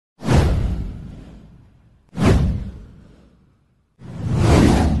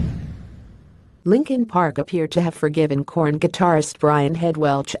Linkin Park appeared to have forgiven Korn guitarist Brian Head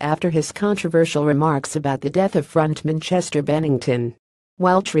Welch after his controversial remarks about the death of frontman Chester Bennington.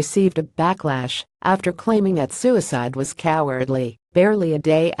 Welch received a backlash after claiming that suicide was cowardly, barely a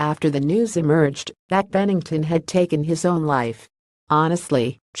day after the news emerged that Bennington had taken his own life.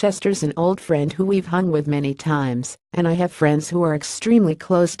 "Honestly, Chester's an old friend who we've hung with many times, and I have friends who are extremely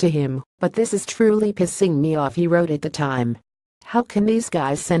close to him, but this is truly pissing me off," he wrote at the time. "How can these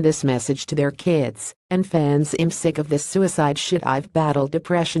guys send this message to their kids and fans? I'm sick of this suicide shit. I've battled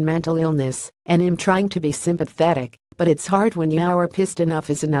depression, mental illness, and am trying to be sympathetic, but it's hard when you are pissed. Enough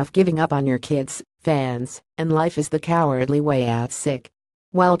is enough. Giving up on your kids, fans, and life is the cowardly way out." Sick.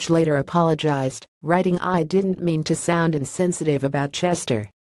 Welch later apologized, writing, "I didn't mean to sound insensitive about Chester.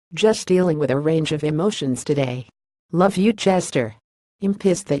 Just dealing with a range of emotions today. Love you, Chester. I'm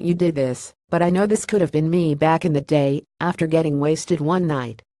pissed that you did this, but I know this could have been me back in the day, after getting wasted one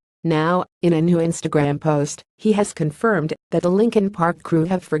night." Now, in a new Instagram post, he has confirmed that the Linkin Park crew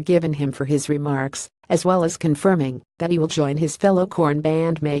have forgiven him for his remarks, as well as confirming that he will join his fellow Korn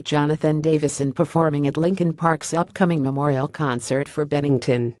bandmate Jonathan Davis in performing at Linkin Park's upcoming memorial concert for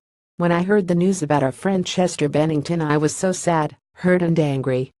Bennington. "When I heard the news about our friend Chester Bennington, I was so sad, hurt and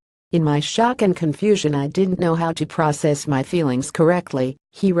angry. In my shock and confusion, I didn't know how to process my feelings correctly,"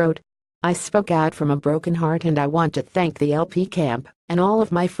 he wrote. "I spoke out from a broken heart, and I want to thank the LP camp and all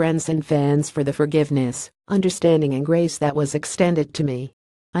of my friends and fans for the forgiveness, understanding and grace that was extended to me.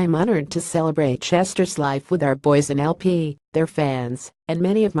 I'm honored to celebrate Chester's life with our boys in LP, their fans, and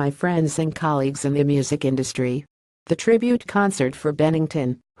many of my friends and colleagues in the music industry." The tribute concert for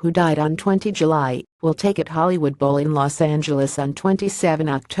Bennington, who died on 20 July, will take at Hollywood Bowl in Los Angeles on 27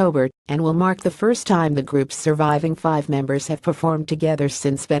 October and will mark the first time the group's surviving 5 members have performed together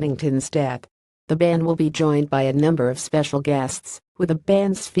since Bennington's death. The band will be joined by a number of special guests, with the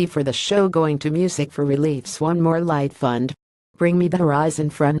band's fee for the show going to Music for Relief's One More Light Fund. Bring Me the Horizon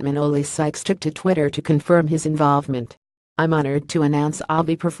frontman Oli Sykes took to Twitter to confirm his involvement. "I'm honored to announce I'll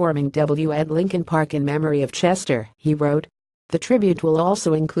be performing at Linkin Park in memory of Chester," he wrote. The tribute will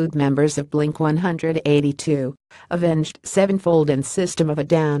also include members of Blink-182, Avenged Sevenfold and System of a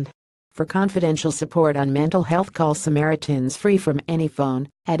Down. For confidential support on mental health, call Samaritans free from any phone,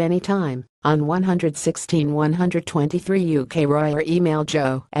 at any time, on 116 123 UK Roy, or email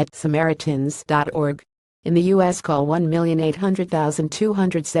joe@samaritans.org. In the US, call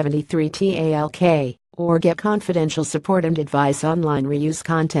 1,800,273 TALK, or get confidential support and advice online. Reuse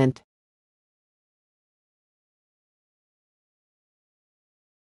content.